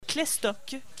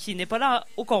Kleztok, qui n'est pas là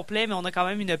au complet, mais on a quand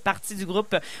même une partie du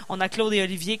groupe. On a Claude et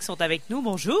Olivier qui sont avec nous.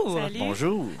 Bonjour. Salut.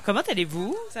 Bonjour. Comment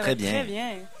allez-vous? Ça Très va bien. très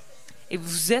bien. Et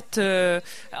vous êtes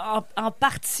en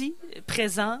partie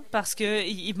présent parce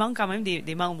qu'il manque quand même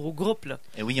des membres au groupe, là.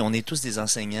 Et oui, on est tous des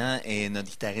enseignants et notre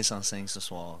guitariste enseigne ce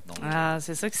soir. Donc, Ah,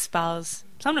 c'est ça qui se passe.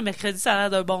 Il me semble que le mercredi, ça a l'air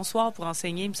d'un bon soir pour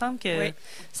enseigner. Il me semble que Oui.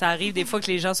 ça arrive des fois que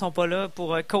les gens sont pas là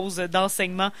pour cause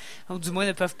d'enseignement, ou du moins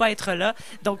ne peuvent pas être là.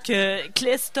 Donc,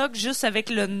 Kleztok, juste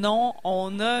avec le nom,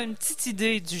 on a une petite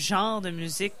idée du genre de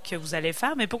musique que vous allez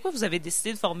faire. Mais pourquoi vous avez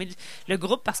décidé de former le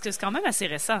groupe? Parce que c'est quand même assez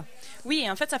récent. Oui,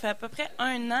 en fait, ça fait à peu près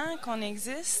 1 an qu'on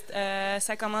existe.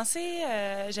 Ça a commencé,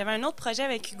 j'avais un autre projet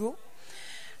avec Hugo.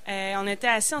 On était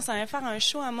assis, on s'en allait faire un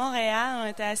show à Montréal. On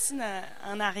était assis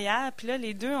en arrière. Puis là,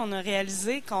 les deux, on a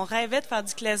réalisé qu'on rêvait de faire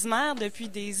du klezmer depuis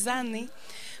des années.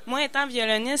 Moi, étant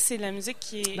violoniste, c'est de la musique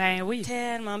qui est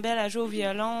tellement belle à jouer au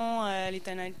violon. Les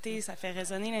tonalités, ça fait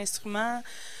résonner l'instrument.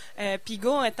 Puis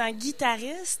Hugo, étant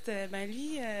guitariste,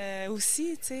 lui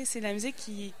aussi, tu sais, c'est de la musique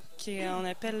on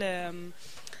appelle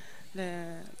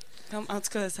en tout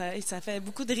cas, ça fait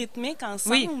beaucoup de rythmique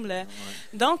ensemble. Oui. ouais.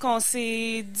 Donc, on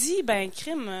s'est dit,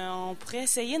 crime, on pourrait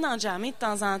essayer d'en jammer de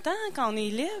temps en temps quand on est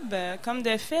libre. Comme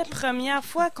de fait, première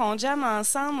fois qu'on jamme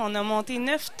ensemble, on a monté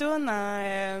 9 tunes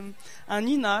en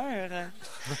 1 heure.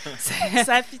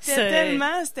 Ça fitait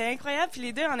tellement, c'était incroyable. Puis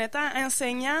les deux, en étant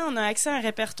enseignants, on a accès à un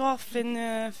répertoire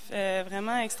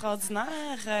vraiment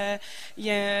extraordinaire.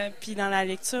 Puis dans la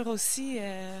lecture aussi.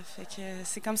 Fait que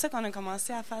c'est comme ça qu'on a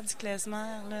commencé à faire du klezmer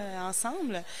là,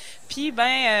 ensemble. Puis,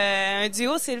 un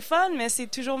duo, c'est le fun, mais c'est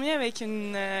toujours mieux avec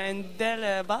une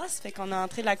belle basse. Fait qu'on a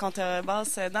entré de la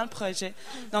contrebasse dans le projet.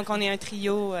 Donc, on est un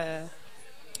trio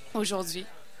aujourd'hui.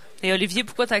 Et Olivier,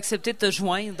 pourquoi tu as accepté de te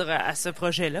joindre à ce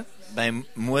projet-là?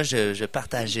 Moi, je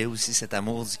partageais aussi cet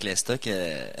amour du Kleztok,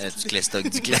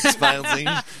 du klezmer, dis-je.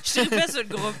 Je tripais sur le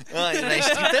groupe. Ouais, je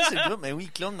tripais sur le groupe, mais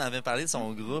oui, Claude m'avait parlé de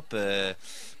son groupe,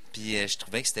 puis je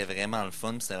trouvais que c'était vraiment le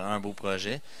fun, c'était vraiment un beau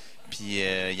projet. Puis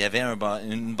il y avait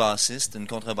une bassiste, une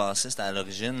contrebassiste à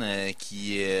l'origine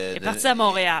qui est partie à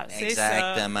Montréal.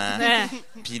 Exactement. C'est ça.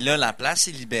 Puis là, la place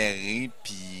est libérée,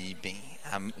 puis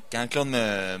quand Claude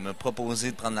m'a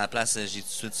proposé de prendre la place, j'ai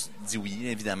tout de suite dit oui.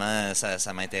 Évidemment,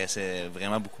 ça m'intéressait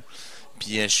vraiment beaucoup.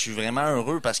 Puis je suis vraiment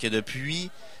heureux parce que depuis,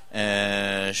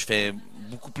 je fais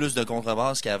beaucoup plus de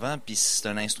contrebasse qu'avant, puis c'est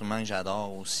un instrument que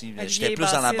j'adore aussi. J'étais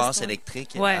plus dans la basse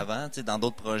électrique avant, dans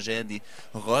d'autres projets, des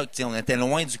rock, on était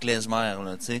loin du klezmer,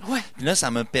 là, Puis là, ça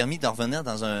m'a permis de revenir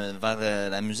vers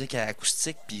la musique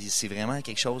acoustique, puis c'est vraiment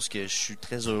quelque chose que je suis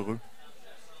très heureux.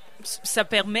 Ça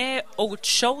permet autre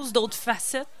chose, d'autres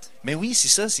facettes? Mais oui, c'est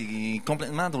ça, c'est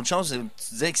complètement d'autres choses.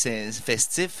 Tu disais que c'est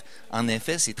festif. En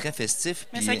effet, c'est très festif.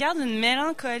 Mais ça garde une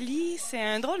mélancolie. C'est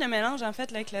un drôle de mélange, en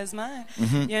fait, le klezmer.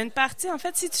 Mm-hmm. Il y a une partie, en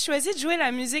fait, si tu choisis de jouer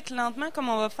la musique lentement, comme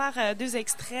on va faire 2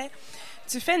 extraits,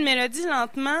 tu fais une mélodie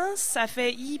lentement, ça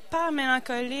fait hyper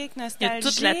mélancolique, nostalgique. Il y a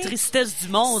toute la tristesse du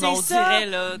monde, on dirait.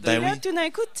 Là, Puis là, tout d'un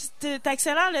coup, tu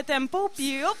accélères le tempo,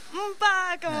 puis hop,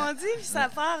 comme on dit, puis ça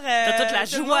part... T'as toute la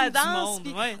joie du danse,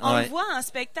 monde. On le voit en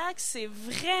spectacle, c'est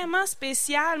vraiment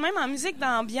spécial. Même en musique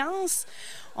d'ambiance,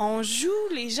 on joue,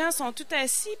 les gens sont tout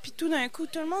assis, puis tout d'un coup,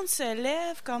 tout le monde se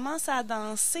lève, commence à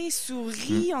danser,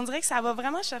 sourit. On dirait que ça va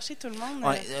vraiment chercher tout le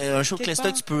monde. Un show de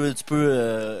Kleztok, tu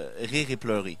peux rire et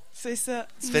pleurer. C'est ça.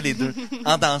 Tu fais les deux,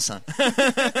 en dansant.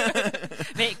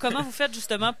 Mais comment vous faites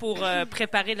justement pour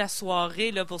préparer la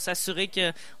soirée, là, pour s'assurer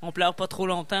qu'on pleure pas trop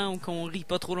longtemps ou qu'on rit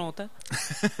pas trop longtemps?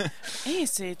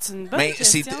 C'est une bonne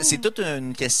question. C'est toute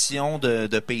une question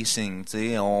de pacing.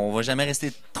 T'sais. On va jamais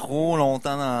rester trop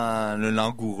longtemps dans le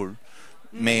langoureux.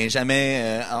 Mais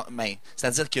jamais...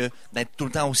 c'est-à-dire que d'être tout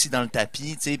le temps aussi dans le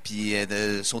tapis, puis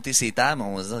de sauter ses tables,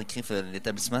 on va se dire que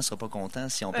l'établissement sera pas content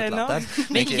si on pète leur table.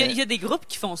 Mais il y a des groupes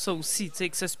qui font ça aussi, qui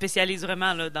se spécialisent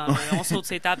vraiment là, dans on saute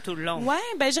ses tables tout le long. Ouais,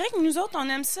 je dirais que nous autres, on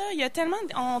aime ça. Il y a tellement...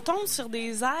 On tombe sur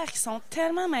des airs qui sont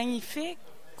tellement magnifiques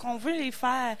qu'on veut les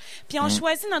faire. Puis on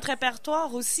choisit notre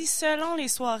répertoire aussi selon les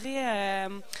soirées...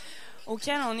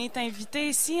 auquel on est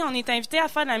invité. Si on est invité à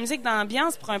faire de la musique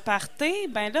d'ambiance pour un party,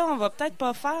 là, on va peut-être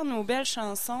pas faire nos belles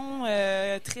chansons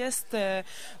tristes.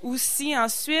 Ou si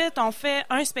ensuite, on fait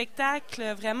un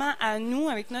spectacle vraiment à nous,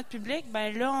 avec notre public,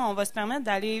 là, on va se permettre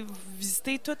d'aller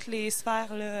visiter toutes les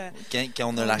sphères. Là. Quand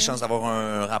on a la chance d'avoir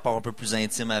un rapport un peu plus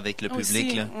intime avec le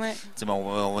public, là,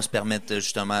 on va se permettre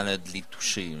justement là, de les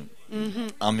toucher.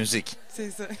 En musique. C'est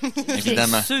ça.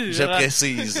 Évidemment. Sûr,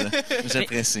 je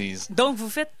précise. Donc, vous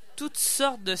faites toutes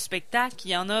sortes de spectacles.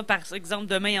 Il y en a, par exemple,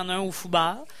 demain, il y en a un au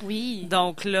Foubar. Oui.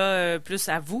 Donc là, plus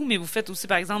à vous, mais vous faites aussi,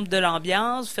 par exemple, de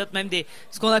l'ambiance. Vous faites même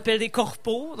ce qu'on appelle des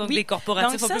corpos, donc des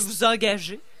corporatifs. On peut vous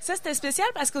engager. Ça, c'était spécial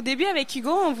parce qu'au début, avec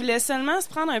Hugo, on voulait seulement se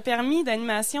prendre un permis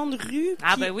d'animation de rue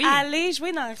puis aller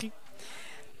jouer dans la rue.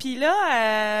 Puis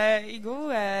là, Hugo,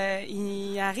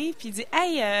 il arrive puis il dit «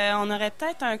 Hey, on aurait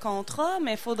peut-être un contrat,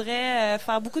 mais il faudrait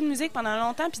faire beaucoup de musique pendant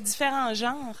longtemps puis différents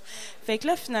genres. » Fait que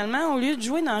là, finalement, au lieu de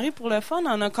jouer dans la rue pour le fun,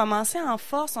 on a commencé en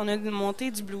force. On a monté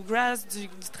du bluegrass, du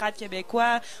trad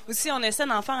québécois. Aussi, on essaie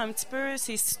d'en faire un petit peu.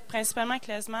 C'est principalement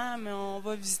klezmer, mais on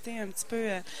va visiter un petit peu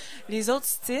les autres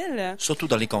styles. Surtout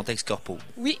dans les contextes corporels.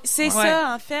 Oui, c'est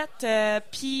ça, en fait.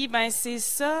 Puis, ben c'est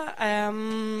ça...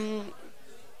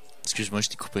 Excuse-moi, je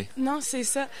t'ai coupé. Non, c'est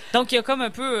ça. Donc, il y a comme un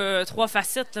peu 3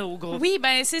 facettes là, au groupe. Oui,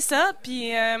 ben c'est ça.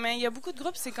 Puis, mais il y a beaucoup de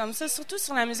groupes, c'est comme ça, surtout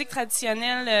sur la musique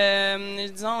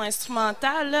traditionnelle, disons,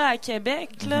 instrumentale, là, à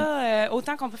Québec. Là,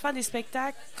 autant qu'on peut faire des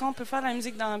spectacles, qu'on peut faire de la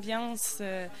musique d'ambiance.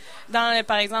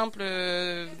 Par exemple...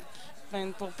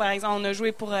 par exemple, on a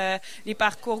joué pour les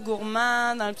parcours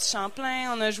gourmands dans le Petit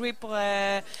Champlain. On a joué pour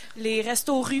les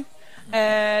restos rues.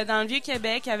 Dans le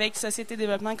Vieux-Québec, avec Société de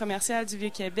développement commercial du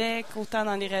Vieux-Québec, autant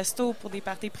dans les restos pour des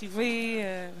parties privées.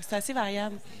 C'est assez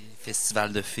variable.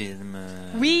 Festival de films.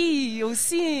 Oui,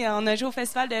 aussi, on a joué au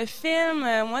festival de films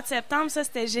au mois de septembre. Ça,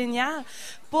 c'était génial.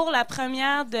 Pour la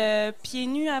première de Pieds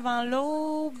nus avant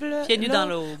l'aube. Pieds nus dans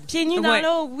l'aube. Pieds nus dans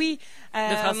l'aube, oui.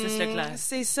 De Francis Leclerc.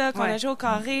 C'est ça, qu'on a joué au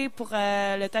carré pour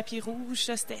le tapis rouge.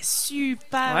 Ça, c'était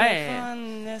super fun.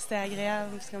 Là, c'était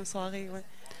agréable comme soirée,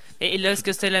 Et là, est-ce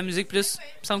que c'était la musique plus...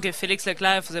 Il me semble que Félix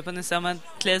Leclerc faisait pas nécessairement de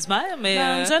klezmer, mais...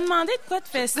 On nous a demandé de quoi de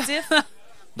festif.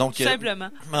 Donc, tout simplement.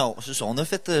 Non, c'est ça. On a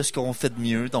fait ce qu'on fait de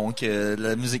mieux, donc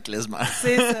la musique klezmer.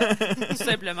 C'est ça. Tout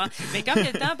simplement. Mais quand il y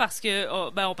a le temps, parce que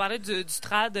on parlait du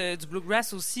trad, du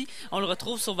bluegrass aussi, on le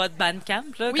retrouve sur votre Bandcamp.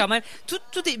 Là, quand même,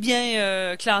 tout est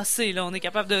bien classé. Là. On est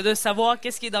capable de savoir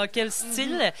qu'est-ce qui est dans quel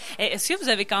style. Est-ce que vous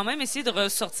avez quand même essayé de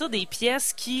ressortir des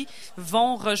pièces qui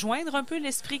vont rejoindre un peu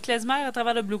l'esprit klezmer à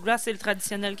travers le bluegrass et le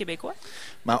traditionnel québécois?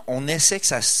 Ben, on essaie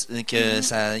qu'il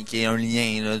y ait un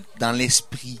lien là, dans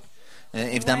l'esprit.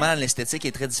 Évidemment, l'esthétique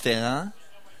est très différente,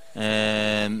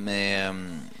 mais...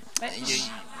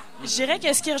 je dirais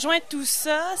que ce qui rejoint tout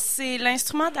ça, c'est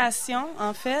l'instrumentation,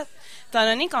 en fait. Étant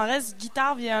donné qu'on reste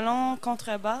guitare, violon,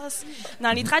 contrebasse.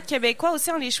 Dans les trad québécois aussi,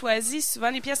 on les choisit. Souvent,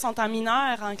 les pièces sont en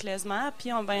mineur, en klezmer. Puis,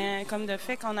 comme de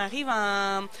fait qu'on arrive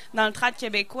dans le trad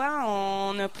québécois,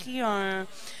 on a pris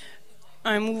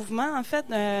un mouvement, en fait,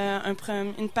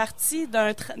 une partie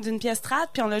d'une pièce trad,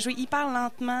 puis on l'a joué hyper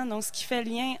lentement, donc ce qui fait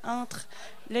lien entre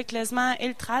le klezmer et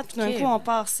le trad. Puis d'un coup, on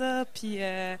part ça, puis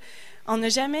on n'a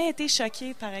jamais été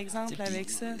choqués, par exemple,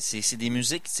 avec ça. C'est des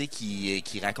musiques, tu sais,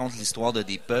 qui racontent l'histoire de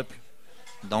des peuples.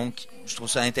 Donc, je trouve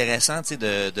ça intéressant, tu sais,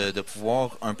 de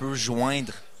pouvoir un peu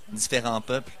joindre différents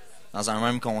peuples dans un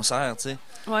même concert, tu sais,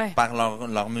 par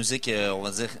leur musique, on va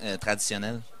dire,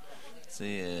 traditionnelle. Tu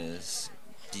sais,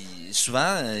 puis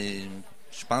souvent,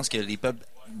 je pense que les peuples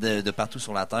de partout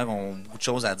sur la Terre ont beaucoup de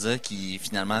choses à dire qui,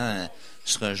 finalement,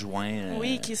 se rejoignent.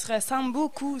 Oui, qui se ressemblent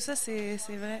beaucoup. Ça, c'est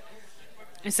vrai.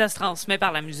 Et ça se transmet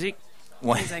par la musique.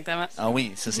 Oui. Exactement. Ah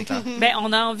oui, ça, c'est clair. Ben,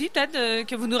 on a envie peut-être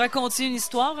que vous nous racontiez une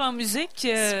histoire en musique.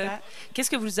 Qu'est-ce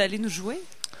que vous allez nous jouer?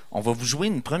 On va vous jouer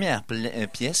une première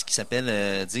pièce qui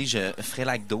s'appelle, dis-je,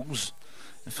 Frélac 12.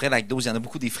 Frélac 12, il y en a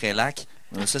beaucoup des Frélacs.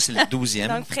 Ça, c'est le 12e.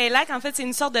 Donc, Frélac, en fait, c'est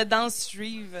une sorte de danse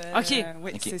juive. OK.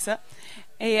 Oui, c'est ça.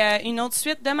 Et une autre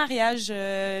suite de mariage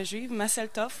juive,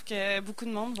 Masseltoff, que beaucoup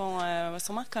de monde va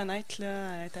sûrement reconnaître,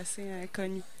 là, est assez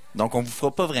connue. Donc, on vous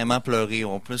fera pas vraiment pleurer,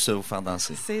 on va plus vous faire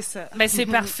danser. C'est ça. Ben, c'est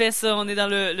parfait, ça. On est dans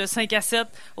le 5 à 7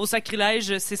 au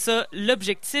sacrilège. C'est ça,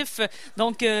 l'objectif.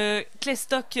 Donc,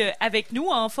 Kleztok avec nous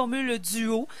en formule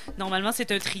duo. Normalement,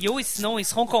 c'est un trio et sinon, ils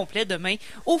seront complets demain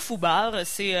au Fou-Bar.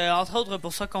 C'est entre autres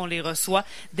pour ça qu'on les reçoit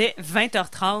dès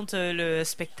 20h30, le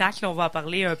spectacle. On va en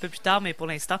parler un peu plus tard, mais pour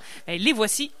l'instant, ben, les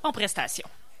voici en prestation.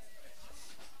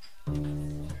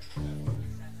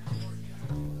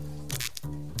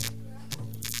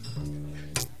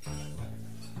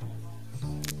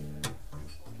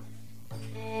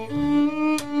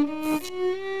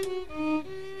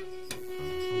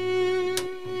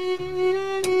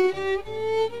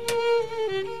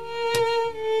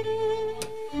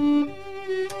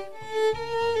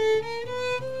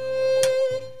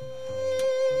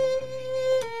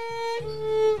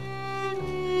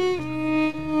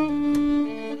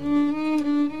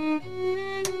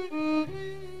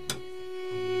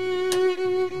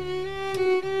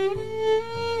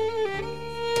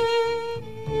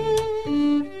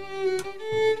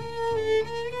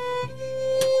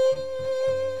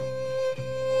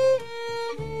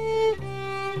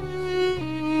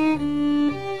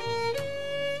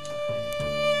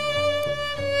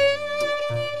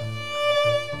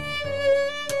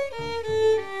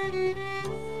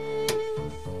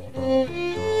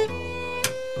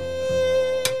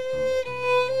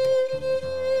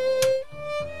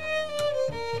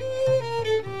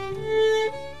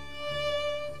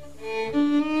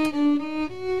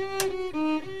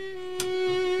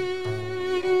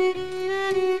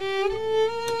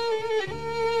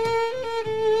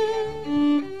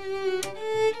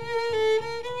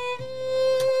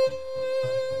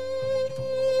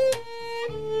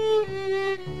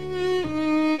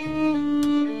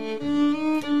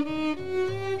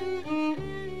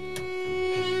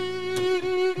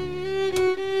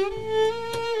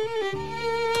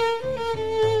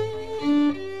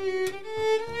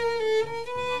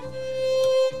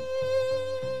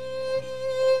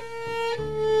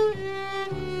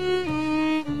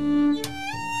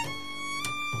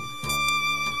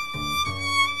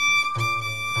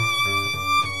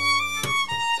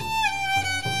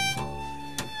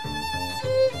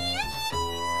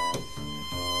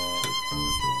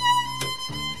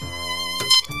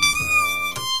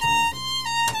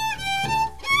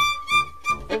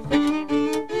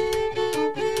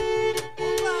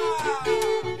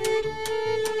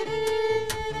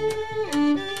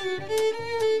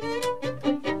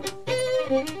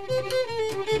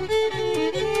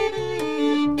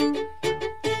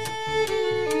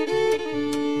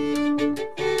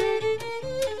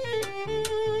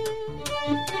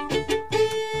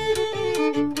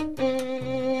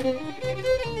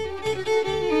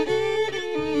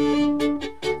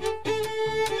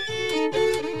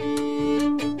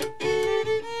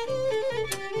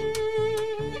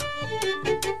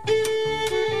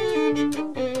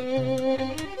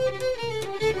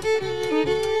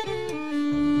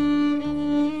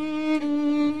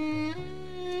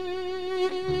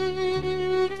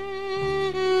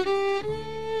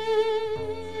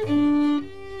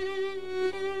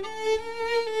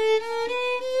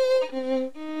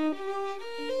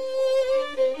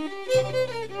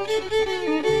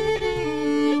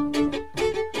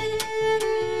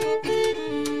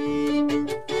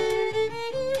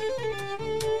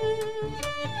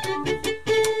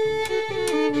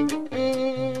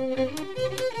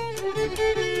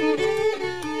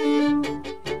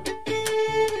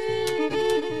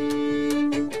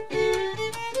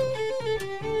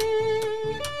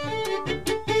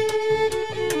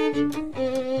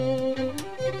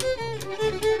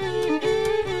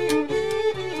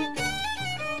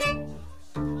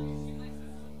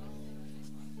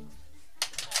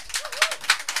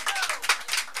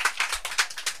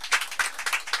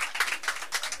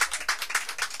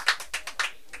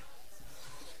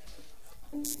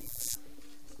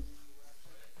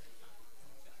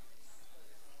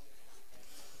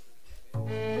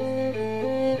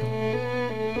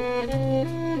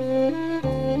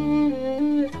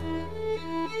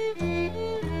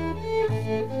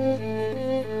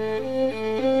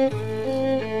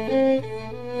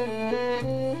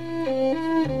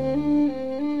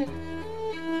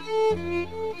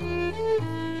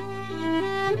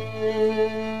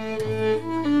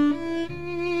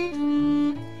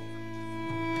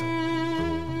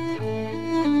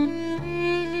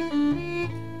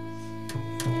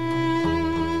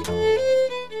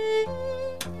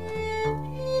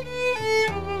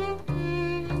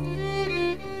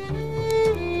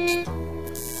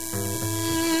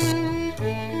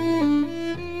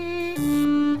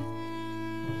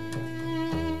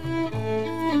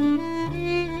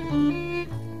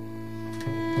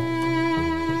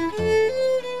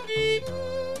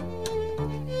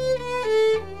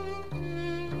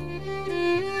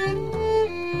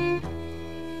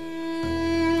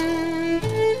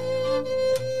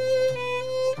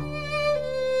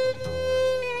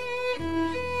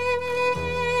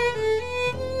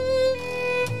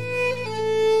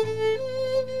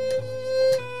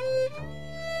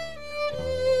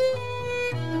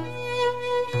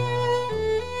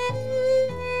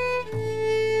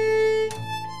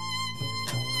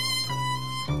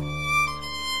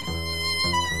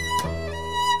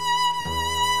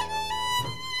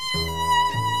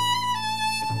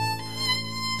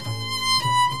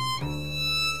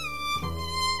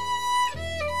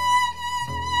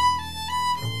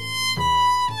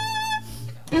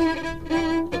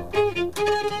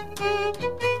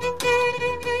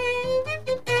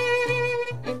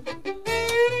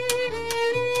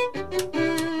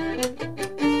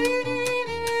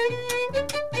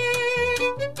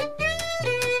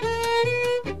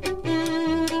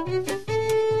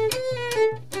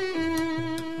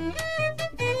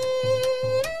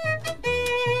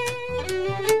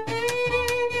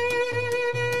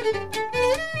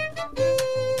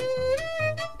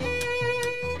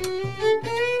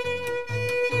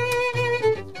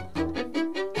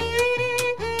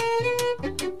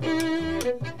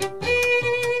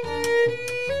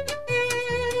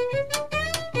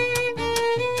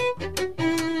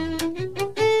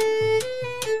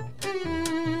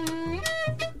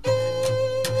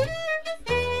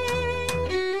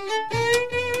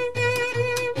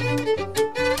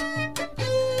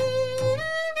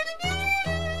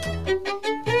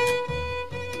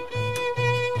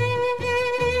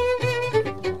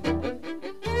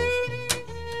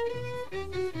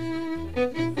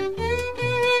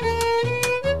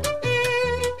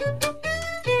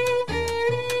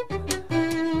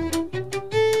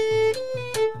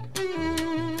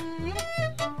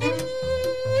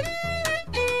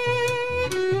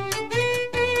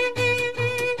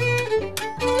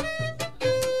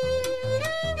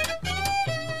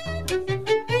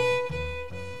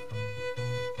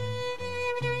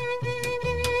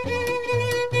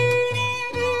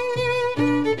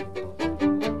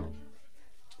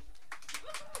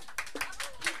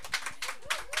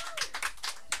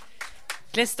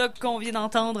 Kleztok qu'on vient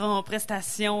d'entendre en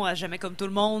prestation à Jamais comme tout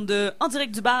le monde, en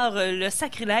direct du bar Le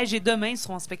Sacrilège, et demain ils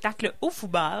seront en spectacle au Fou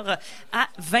Bar à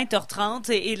 20h30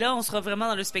 et là on sera vraiment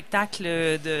dans le spectacle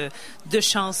de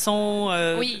chansons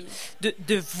Oui.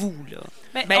 de vous là.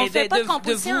 On fait pas de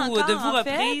composition encore, de vous en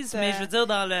reprises, fait. mais je veux dire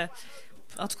dans le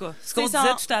en tout cas, ce qu'on C'est disait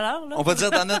ça. tout à l'heure là. On va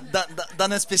dire dans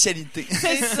notre spécialité.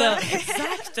 C'est ça,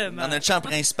 exactement. Dans notre champ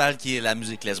principal qui est la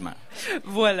musique klezmer.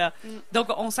 Voilà. Donc,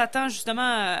 on s'attend justement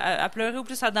à pleurer ou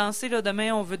plus à danser. Là.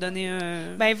 Demain, on veut donner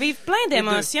un... Ben, vivre plein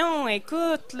d'émotions.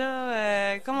 Écoute,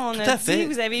 là, comme on Tout a à fait. dit,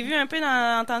 vous avez vu un peu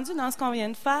entendu dans ce qu'on vient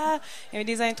de faire. Il y a eu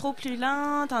des intros plus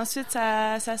lentes. Ensuite,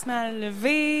 ça se met à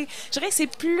lever. Je dirais que c'est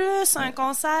plus un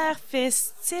concert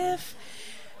festif,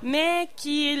 mais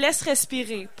qui laisse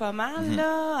respirer pas mal,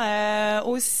 là.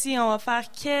 Aussi, on va faire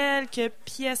quelques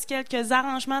pièces, quelques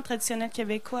arrangements traditionnels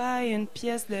québécois et une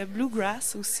pièce de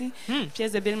bluegrass aussi, une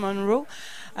pièce de Bill Monroe.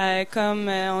 Comme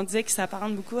on disait, qui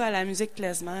s'apparente beaucoup à la musique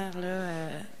klezmer, là,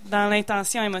 dans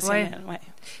l'intention émotionnelle. Ouais.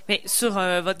 Mais sur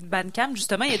votre Bandcamp,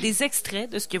 justement, il y a des extraits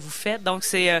de ce que vous faites. Donc,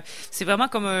 c'est vraiment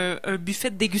comme un buffet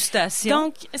de dégustation.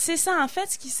 Donc, c'est ça. En fait,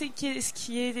 ce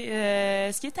qui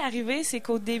est arrivé, c'est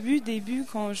qu'au début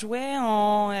qu'on jouait,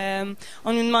 on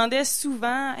nous demandait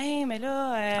souvent, hey, mais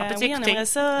là, oui, on aimerait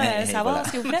ça savoir voilà.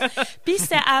 ce que vous faites. Puis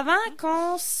c'était avant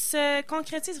qu'on se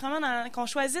concrétise vraiment, qu'on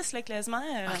choisisse le klezmer.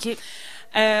 OK.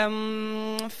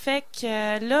 Fait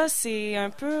que là, c'est un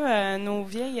peu nos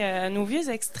vieux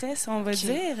extraits, si on va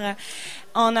dire.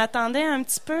 On attendait un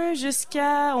petit peu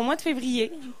jusqu'au mois de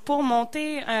février pour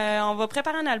monter. On va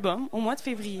préparer un album au mois de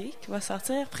février qui va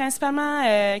sortir, principalement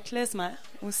klezmer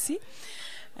aussi.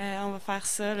 On va faire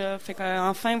ça, là. Fait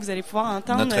qu'enfin, vous allez pouvoir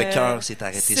entendre... Notre cœur s'est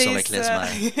arrêté sur le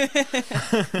klezmer.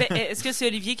 Est-ce que c'est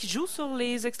Olivier qui joue sur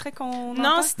les extraits qu'on entend?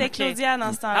 Non, c'était Claudia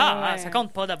dans ce temps-là. Ça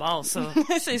compte pas d'abord, ça.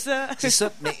 C'est ça. C'est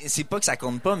ça, mais c'est pas que ça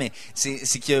compte pas, mais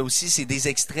c'est qu'il y a aussi c'est des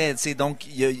extraits, tu sais, donc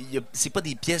c'est pas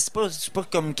des pièces, c'est pas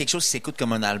comme quelque chose qui s'écoute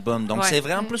comme un album, donc c'est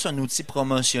vraiment plus un outil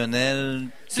promotionnel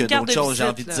que d'autres choses, j'ai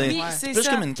envie de dire. Oui, c'est plus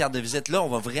ça. comme une carte de visite. Là, on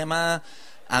va vraiment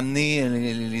amener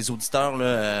les auditeurs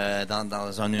là, dans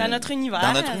notre univers.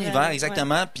 Dans notre univers,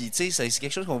 exactement. Puis, tu sais, c'est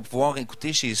quelque chose qu'on va pouvoir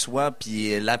écouter chez soi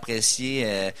puis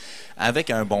l'apprécier avec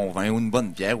un bon vin ou une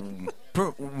bonne bière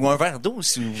ou un verre d'eau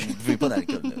si vous ne buvez pas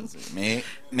d'alcool. Là,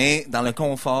 mais dans le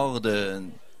confort de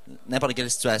n'importe quelle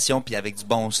situation puis avec du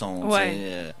bon son.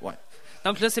 Ouais.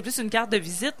 Donc là, c'est plus une carte de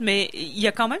visite, mais il y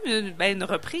a quand même une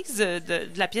reprise de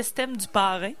la pièce thème du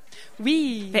Parrain.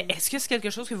 Oui. Mais est-ce que c'est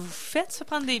quelque chose que vous faites, se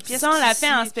prendre des pièces? Ça, on l'a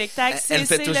fait en spectacle. Elle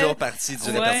fait toujours partie du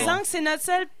répertoire. Disons que c'est notre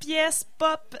seule pièce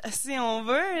pop, si on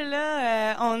veut.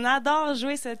 Là, on adore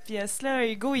jouer cette pièce-là.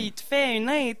 Hugo, il te fait une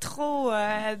intro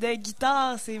de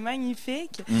guitare. C'est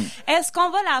magnifique. Est-ce qu'on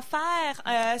va la faire...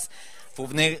 Faut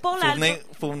venir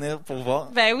pour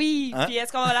voir. Ben oui. Hein? Puis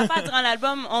est-ce qu'on va la faire durant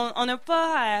l'album? On n'a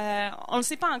pas, on le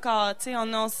sait pas encore. Tu sais,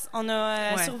 on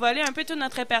a survolé un peu tout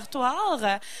notre répertoire.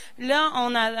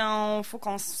 Là, faut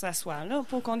qu'on s'assoie là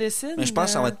pour qu'on décide. Mais je pense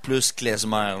que ça va être plus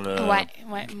klezmer là. Ouais.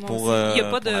 Il n'y a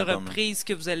pas de reprise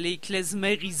que vous allez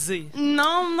klezmeriser.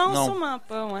 Non, sûrement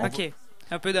pas. Ouais. OK.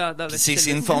 Un peu dans le c'est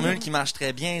une formule qui marche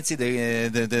très bien, tu sais,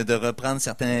 de reprendre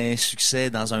certains succès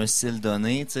dans un style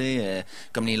donné, tu sais,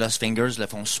 comme les Lost Fingers le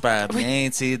font super bien,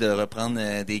 tu sais, de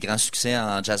reprendre des grands succès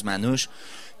en jazz manouche.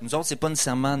 Nous autres, c'est pas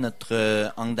nécessairement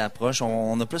notre angle d'approche.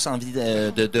 On a plus envie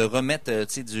de remettre,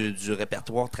 tu sais, du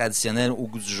répertoire traditionnel au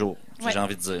goût du jour. J'ai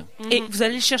envie de dire. Et vous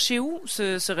allez le chercher où,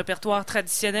 ce répertoire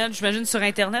traditionnel? J'imagine sur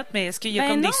Internet, mais est-ce qu'il y a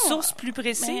comme des sources plus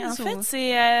précises? En fait,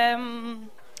 c'est...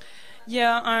 il y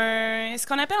a ce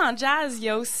qu'on appelle en jazz, il y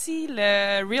a aussi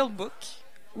le Real Book,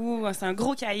 où c'est un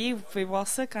gros cahier, vous pouvez voir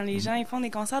ça quand les gens ils font des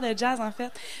concerts de jazz, en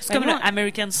fait. C'est comme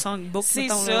l'American Songbook, c'est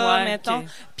mettons. Ça, mettons. Okay.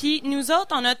 Puis nous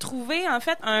autres, on a trouvé, en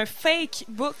fait, un fake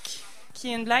book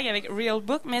qui est une blague avec Real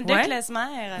Book, mais de Ouais.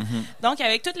 Klezmer. Donc,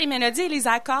 avec toutes les mélodies et les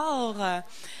accords.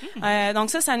 Donc,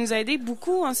 ça nous a aidé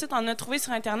beaucoup. Ensuite, on a trouvé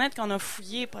sur Internet qu'on a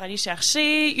fouillé pour aller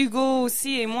chercher. Hugo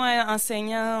aussi et moi,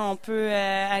 enseignants, on peut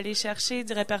aller chercher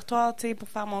du répertoire, tu sais, pour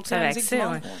faire montrer la musique du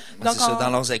monde. Ouais. Donc, C'est ça. Dans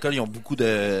leurs écoles, ils ont beaucoup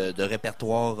de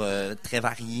répertoires très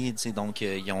variés, tu sais, donc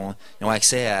ils ont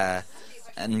accès à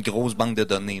une grosse banque de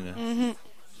données. Là.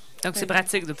 Donc, c'est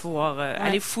pratique de pouvoir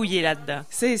aller fouiller là-dedans.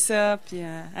 C'est ça, puis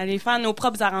aller faire nos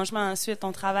propres arrangements ensuite.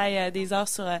 On travaille des heures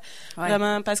sur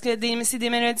vraiment... Parce que c'est des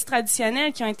mélodies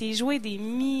traditionnelles qui ont été jouées des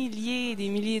milliers et des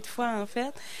milliers de fois, en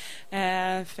fait.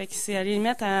 Fait que c'est aller les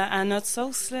mettre à notre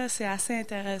sauce, là. C'est assez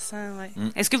intéressant, ouais.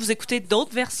 Est-ce que vous écoutez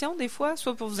d'autres versions, des fois,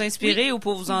 soit pour vous inspirer ou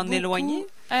pour vous en éloigner?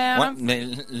 Oui, mais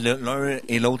l'un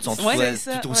et l'autre sont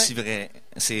tout aussi vrais.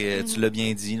 Tu l'as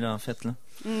bien dit, là, en fait. Là.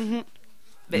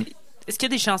 Ben, est-ce qu'il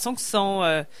y a des chansons qui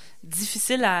sont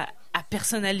difficiles à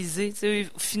personnaliser? T'sais,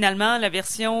 finalement, la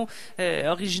version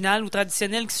originale ou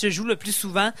traditionnelle qui se joue le plus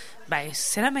souvent, ben,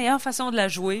 c'est la meilleure façon de la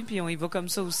jouer, puis on y va comme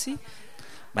ça aussi.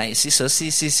 Ben, c'est ça.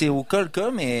 C'est au cas le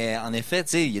cas, mais en effet, tu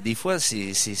sais, il y a des fois,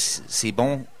 c'est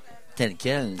bon tel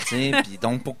quel, tu sais. Puis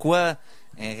donc, pourquoi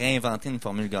réinventer une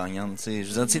formule gagnante, tu sais? Je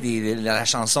veux dire, tu sais, la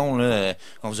chanson, là,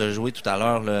 qu'on vous a joué tout à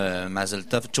l'heure, là, Mazel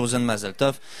Tov, Chosen Mazel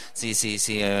Tov, c'est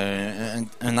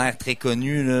un air très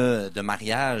connu, là, de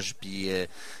mariage, puis,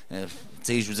 tu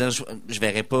sais, je veux dire, je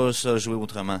verrais pas ça jouer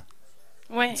autrement.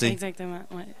 Oui, exactement,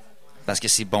 ouais. Parce que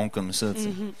c'est bon comme ça, tu sais.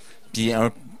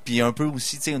 Puis un peu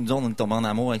aussi, tu sais, nous autres, on est tombés en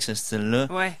amour avec ce style-là.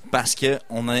 Ouais. Parce que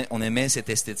on aimait cette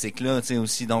esthétique-là, tu sais,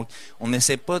 aussi. Donc, on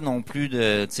n'essaie pas non plus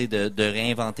de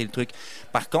réinventer le truc.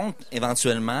 Par contre,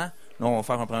 éventuellement, là, on va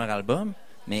faire un premier album,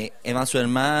 mais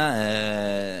éventuellement,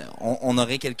 on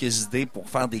aurait quelques idées pour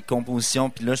faire des compositions.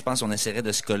 Puis là, je pense qu'on essaierait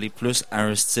de se coller plus à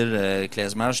un style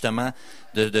Klezmer, justement,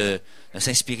 de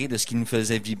s'inspirer de ce qui nous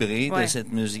faisait vibrer de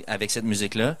cette musique, avec cette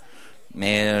musique-là.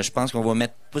 Mais je pense qu'on va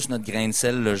mettre plus notre grain de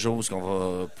sel le jour où on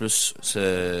va plus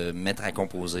se mettre à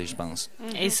composer, je pense.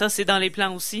 Et ça, c'est dans les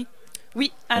plans aussi?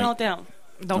 Oui, à long terme.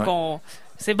 Donc,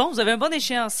 c'est bon, vous avez un bon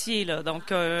échéancier, là. Donc,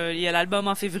 il y a l'album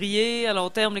en février, à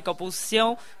long terme, les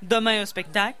compositions. Demain, un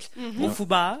spectacle au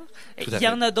Foubar. Il y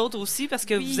en a d'autres aussi, parce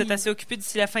que vous êtes assez occupés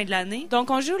d'ici la fin de l'année. Donc,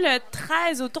 on joue le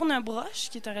 13 au Tournebroche,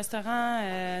 qui est un restaurant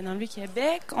dans le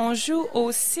Vieux-Québec. On joue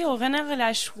aussi au Renard et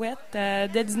la Chouette,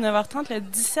 dès 19h30, le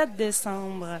 17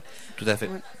 décembre. Tout à fait.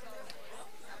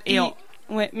 Et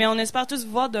mais on espère tous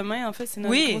vous voir demain, en fait. C'est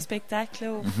notre gros spectacle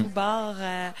là, au Foubar.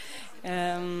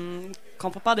 Qu'on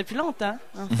prépare depuis longtemps,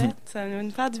 en fait. Ça va nous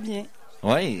faire du bien.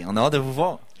 Oui, on a hâte de vous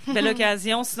voir. Belle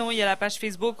occasion. Sinon, il y a la page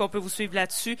Facebook, on peut vous suivre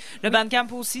là-dessus. Le Bandcamp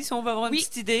aussi, si on veut avoir une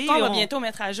petite idée. On va bientôt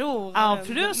mettre à jour. En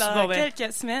plus, dans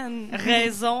quelques semaines.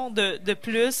 Raison de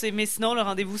plus. Mais sinon, le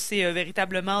rendez-vous, c'est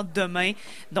véritablement demain.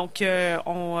 Donc,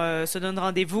 on se donne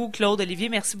rendez-vous. Claude, Olivier,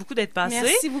 merci beaucoup d'être passé.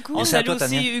 Merci beaucoup. Merci On salue à toi,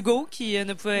 aussi Tania. Hugo, qui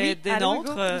ne pouvait être des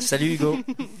nôtres. Salut, Hugo.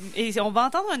 Et on va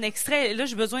entendre un extrait. Là,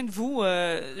 j'ai besoin de vous,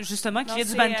 justement, qui est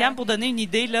du Bandcamp pour donner une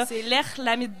idée. Là. C'est L'Erch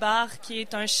Lamidbar, qui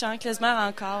est un chant Klezmer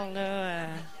encore, là,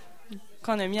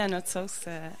 qu'on a mis à notre sauce.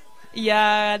 Il y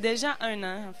a déjà 1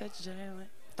 an, en fait, je dirais, ouais.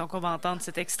 Donc, on va entendre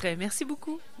cet extrait. Merci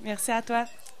beaucoup. Merci à toi.